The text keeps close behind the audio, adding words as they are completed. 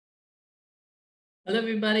Hello,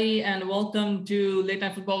 everybody, and welcome to Late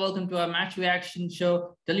Night Football. Welcome to our match reaction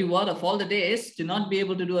show. Tell you what, of all the days to not be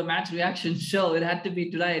able to do a match reaction show, it had to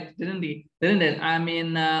be tonight, didn't it? Didn't it?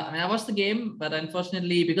 I watched the game, but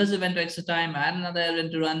unfortunately, because it went to extra time, I had another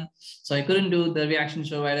errand to run, so I couldn't do the reaction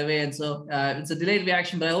show right away. And so it's a delayed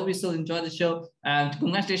reaction, but I hope you still enjoy the show. And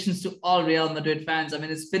congratulations to all Real Madrid fans. I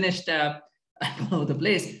mean, it's finished. All over the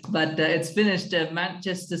place, but it's finished.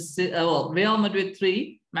 Manchester City, Real Madrid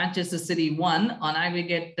 3, Manchester City 1 on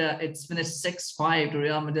aggregate. It's finished 6-5 to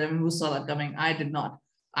Real Madrid. I mean, who saw that coming? I did not.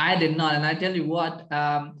 And I tell you what,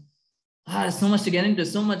 there's so much to get into,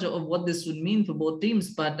 so much of what this would mean for both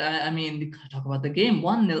teams. But I mean, we gotta talk about the game.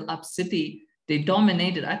 1-0 up City. They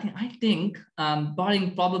dominated.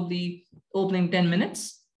 Barring probably opening 10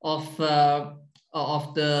 minutes of the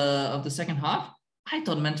second half, I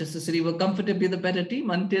thought Manchester City were comfortably the better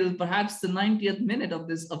team until perhaps the 90th minute of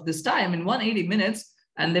this time. In 180 minutes,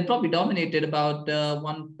 and they probably dominated about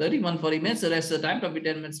 130, 140 minutes. The rest of the time, probably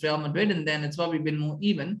 10 minutes Real Madrid, and then it's probably been more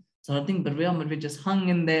even. So I think, but Real Madrid just hung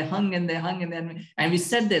in there. And we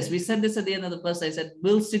said this at the end of the first. I said,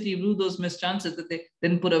 will City rule those missed chances that they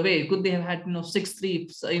didn't put away? Could they have had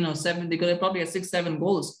 6-3, 7? They could have probably had 6-7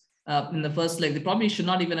 goals in the first leg. They probably should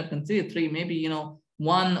not even have conceded 3, maybe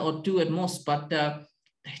 1 or 2 at most, but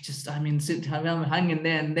they just, hung in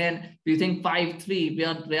there. And then do you think 5-3,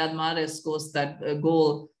 Riyad Mahrez scores that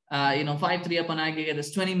goal, 5-3 up on aggregate. There's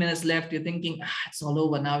 20 minutes left. You're thinking, it's all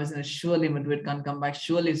over now, isn't it? Surely Madrid can't come back.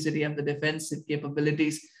 Surely City have the defensive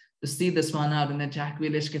capabilities to see this one out. And then Jack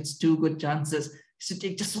Grealish gets 2 good chances. He should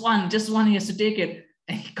take just one. He has to take it.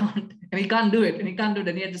 And he can't do it. And he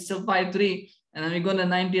had to still 5-3. And then we go to the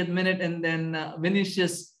 90th minute, and then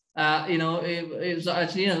Vinicius, it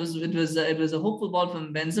was a hopeful ball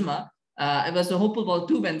from Benzema. It was a hopeful ball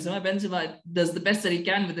to Benzema. Benzema does the best that he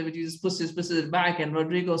can with it, which he just pushes it back, and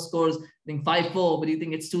Rodrigo scores, I think 5-4. But you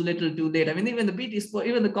think it's too little, too late. I mean, even the BT Sport,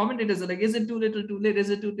 even the commentators are like, "Is it too little, too late? Is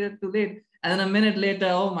it too little, too late?" And then a minute later,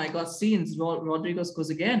 oh my God, scenes. Rodrigo scores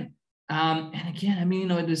again. And again, I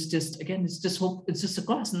mean, it was just, again, it's just hope. It's just a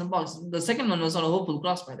cross in the box. The second one was not a hopeful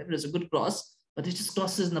cross, but it was a good cross. But it just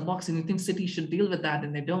crosses in the box, and you think City should deal with that,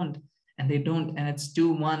 and they don't. And it's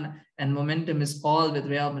 2-1, and momentum is all with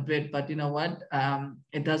Real Madrid. But you know what?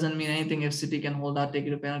 It doesn't mean anything if City can hold out, take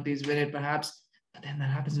it to penalties, win it perhaps. But then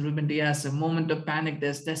that happens to Ruben Dias, a moment of panic.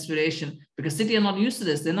 There's desperation because City are not used to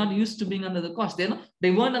this. They're not used to being under the cosh. They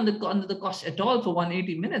weren't under the cosh at all for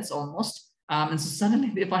 180 minutes almost. And so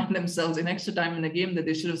suddenly they find themselves in extra time in a game that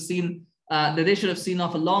they should have seen. That they should have seen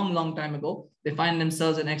off a long time ago. They find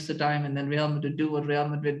themselves in extra time, and then Real Madrid do what Real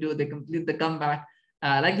Madrid do. They complete the comeback,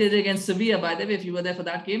 like they did against Sevilla, by the way. If you were there for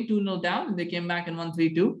that game, 2-0 down, and they came back and won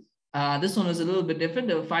 3-2. This one was a little bit different.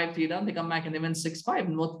 They were 5-3 down. They come back and they win 6-5.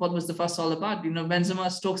 And what was the fuss all about? Benzema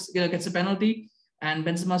gets a penalty, and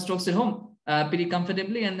Benzema strokes it home pretty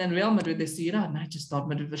comfortably. And then Real Madrid, they see it out. And I just thought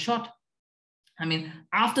Madrid was shot. I mean,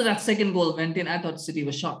 after that second goal went in, I thought City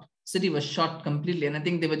was shot. City was shot completely. And I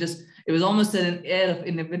think it was almost an air of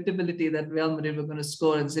inevitability that Real Madrid were going to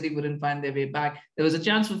score and City wouldn't find their way back. There was a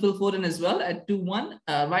chance for Phil Foden as well at 2-1,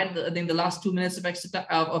 I think the last 2 minutes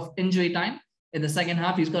of injury time in the second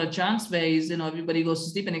half. He's got a chance where everybody goes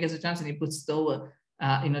to sleep and he gets a chance and he puts it over.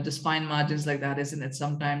 Just fine margins like that, isn't it?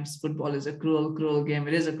 Sometimes football is a cruel game.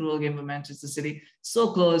 It is a cruel game for Manchester City.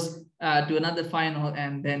 So close to another final,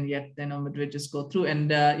 and then Madrid just go through.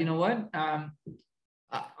 And you know what?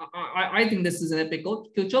 I think this is an epic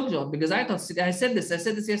choke job, because I said this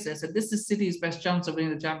yesterday. I said this is City's best chance of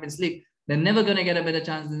winning the Champions League. They're never going to get a better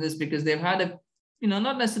chance than this, because they've had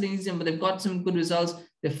not necessarily easy, but they've got some good results.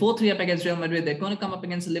 They're 4-3 up against Real Madrid. They're going to come up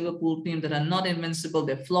against a Liverpool team that are not invincible.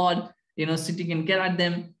 They're flawed. City can get at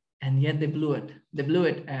them, and yet they blew it.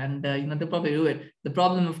 And they'll probably do it. The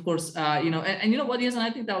problem, of course, and you know what? Yes, and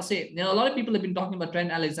I think I'll say, a lot of people have been talking about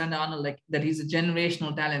Trent Alexander-Arnold, like that he's a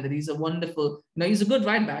generational talent, that he's a wonderful, he's a good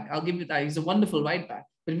right back. I'll give you that. He's a wonderful right back.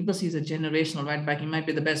 But people see he's a generational right back. He might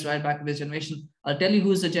be the best right back of his generation. I'll tell you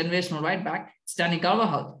who's a generational right back. It's Dani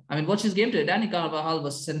Carvajal. I mean, watch his game today. Dani Carvajal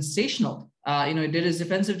was sensational. He did his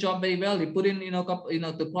defensive job very well. He put in,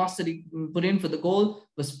 the cross that he put in for the goal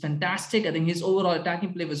was fantastic. I think his overall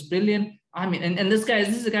attacking play was brilliant. I mean, and this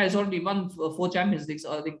is a guy who's already won 4 Champions Leagues,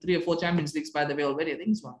 or I think 3 or 4 Champions Leagues, by the way, already. I think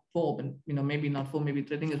he's won 4, but maybe not 4, maybe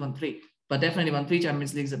 3. I think he's won 3, but definitely won 3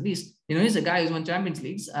 Champions Leagues at least. He's a guy who's won Champions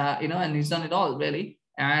Leagues, and he's done it all really.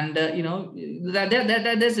 And there's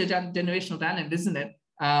a generational talent, isn't it?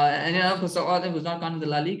 And of course, all that was not counting the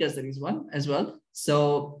La Ligas that he's won as well.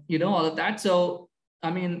 So all of that. So I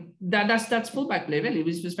mean, that's fullback play really.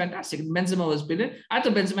 It was fantastic. Benzema was brilliant. I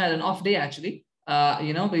thought Benzema had an off day actually. but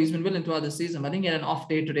he's been brilliant throughout the season. I think he had an off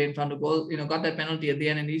day today in front of goal, got that penalty at the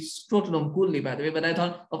end, and he stroked him coolly, by the way. But I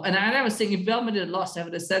thought, and I was saying, if Real Madrid lost, I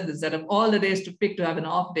would have said this, that of all the days to pick to have an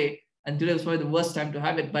off day, and today was probably the worst time to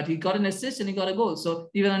have it. But he got an assist and he got a goal. So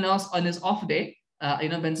even on his off day,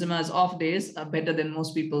 Benzema's off days are better than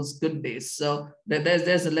most people's good days. So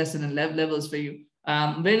there's a lesson in levels for you.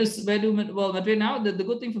 Madrid now? The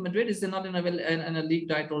good thing for Madrid is they're not in a league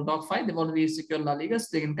title dogfight. They've already secured La Liga, so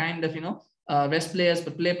they can kind of rest players,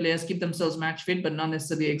 but play players, keep themselves match fit, but not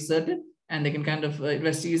necessarily exerted, and they can kind of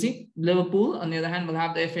rest easy. Liverpool, on the other hand, will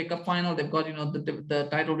have the FA Cup final. They've got the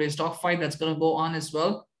title race dogfight that's going to go on as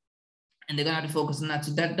well, and they're going to have to focus on that.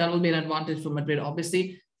 So that will be an advantage for Madrid,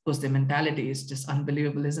 obviously. Of course, their mentality is just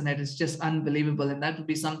unbelievable, isn't it? It's just unbelievable. And that would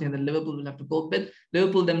be something that Liverpool will have to cope with.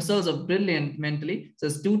 Liverpool themselves are brilliant mentally. So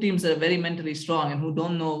it's two teams that are very mentally strong and who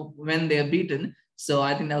don't know when they're beaten. So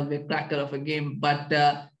I think that will be a cracker of a game. But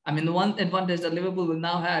the one advantage that Liverpool will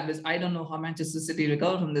now have is I don't know how Manchester City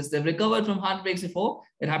recovered from this. They've recovered from heartbreaks before.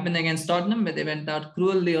 It happened against Tottenham, where they went out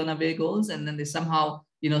cruelly on away goals, and then they somehow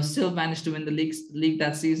still managed to win the league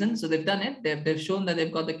that season. So they've done it. They've shown that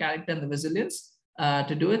they've got the character and the resilience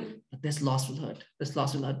to do it. But this loss will hurt. This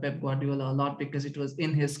loss will hurt Pep Guardiola a lot because it was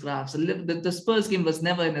in his grasp. So the Spurs game was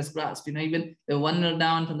never in his grasp. Even they were 1-0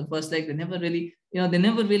 down from the first leg. They never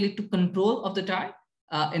really took control of the tie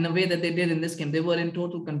in a way that they did in this game. They were in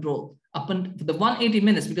total control up until the 180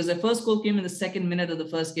 minutes, because the first goal came in the second minute of the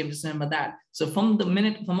first game. Just remember that. So from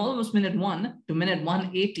almost minute 1 to minute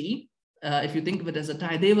 180, if you think of it as a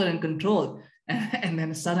tie, they were in control, and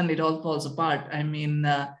then suddenly it all falls apart.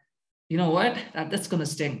 You know what? That's going to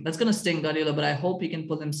sting. That's going to sting Guardiola, but I hope he can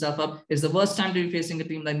pull himself up. It's the worst time to be facing a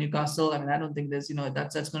team like Newcastle. I don't think there's,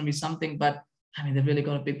 that's going to be something, but they're really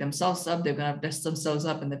going to pick themselves up. They're going to test themselves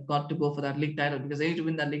up, and they've got to go for that league title because they need to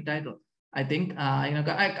win that league title. I think,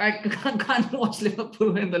 I can't watch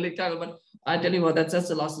Liverpool win the league title, but I tell you what, that's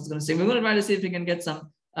the loss that's going to sting. We're going to try to see if we can get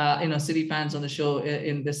some City fans on the show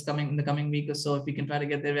in the coming week or so, if we can try to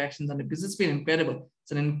get their reactions on it, because it's been incredible.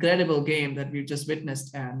 It's an incredible game that we've just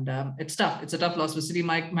witnessed, and it's tough. It's a tough loss for City.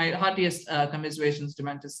 My heartiest commiserations to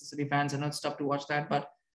Manchester City fans. I know it's tough to watch that, but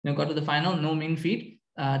got to the final, no mean feat.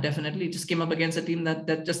 Definitely just came up against a team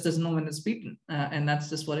that just doesn't know when it's beaten, and that's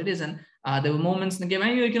just what it is. And there were moments in the game.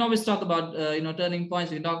 You can always talk about turning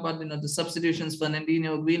points. You can talk about the substitutions,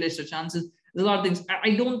 Fernandinho, Grealish, the chances. There's a lot of things. I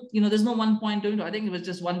don't, there's no one point to it. I think it was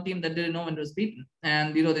just one team that didn't know when it was beaten.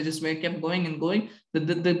 And, they just kept going and going.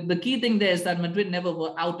 The key thing there is that Madrid never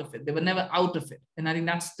were out of it. They were never out of it. And I think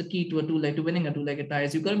that's the key to winning a two-legged tie,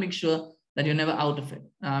 is you've got to make sure that you're never out of it.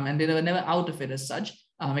 And they were never out of it as such,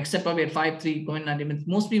 except probably at 5-3 going 90 minutes.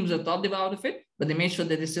 Most people have thought they were out of it, but they made sure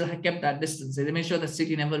that they still kept that distance. They made sure that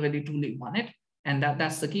City never really truly won it. And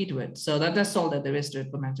that's the key to it. So that's all that there is to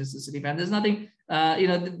it for Manchester City fans. There's nothing,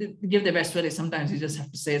 they give their best credit. Sometimes you just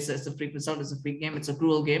have to say it's a freak result. It's a freak game. It's a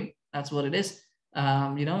cruel game. That's what it is.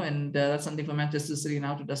 And that's something for Manchester City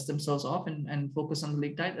now to dust themselves off and focus on the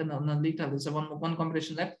league title. And on the league title, there's one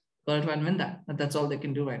competition left. Got to try and win that. That's all they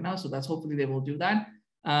can do right now. So that's hopefully they will do that.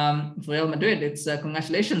 For Real Madrid, it's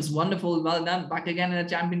congratulations, wonderful, well done, back again in a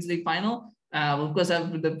Champions League final. We'll of course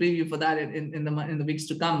have the preview for that in the weeks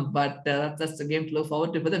to come, but that's the game to look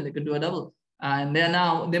forward to for them. They could do a double, and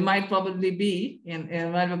they might probably be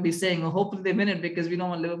might be saying, well, hopefully they win it, because we don't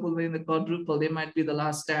want Liverpool winning the quadruple. They might be the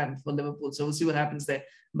last stand for Liverpool, so we'll see what happens there.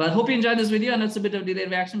 But hope you enjoyed this video. I know it's a bit of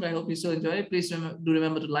delayed reaction, but I hope you still enjoy it. Please do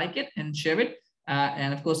remember to like it and share it.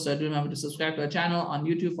 And of course, do remember to subscribe to our channel on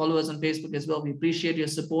YouTube, follow us on Facebook as well. We appreciate your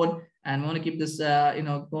support, and we want to keep this, going.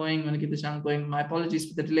 We want to keep the channel going. My apologies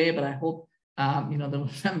for the delay, but I hope, the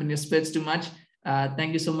revenue spreads too much.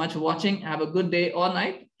 Thank you so much for watching. Have a good day or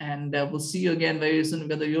night, and we'll see you again very soon. We've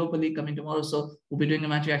got the Europa League coming tomorrow, so we'll be doing a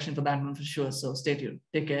match reaction for that one for sure. So stay tuned.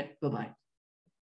 Take care. Bye-bye.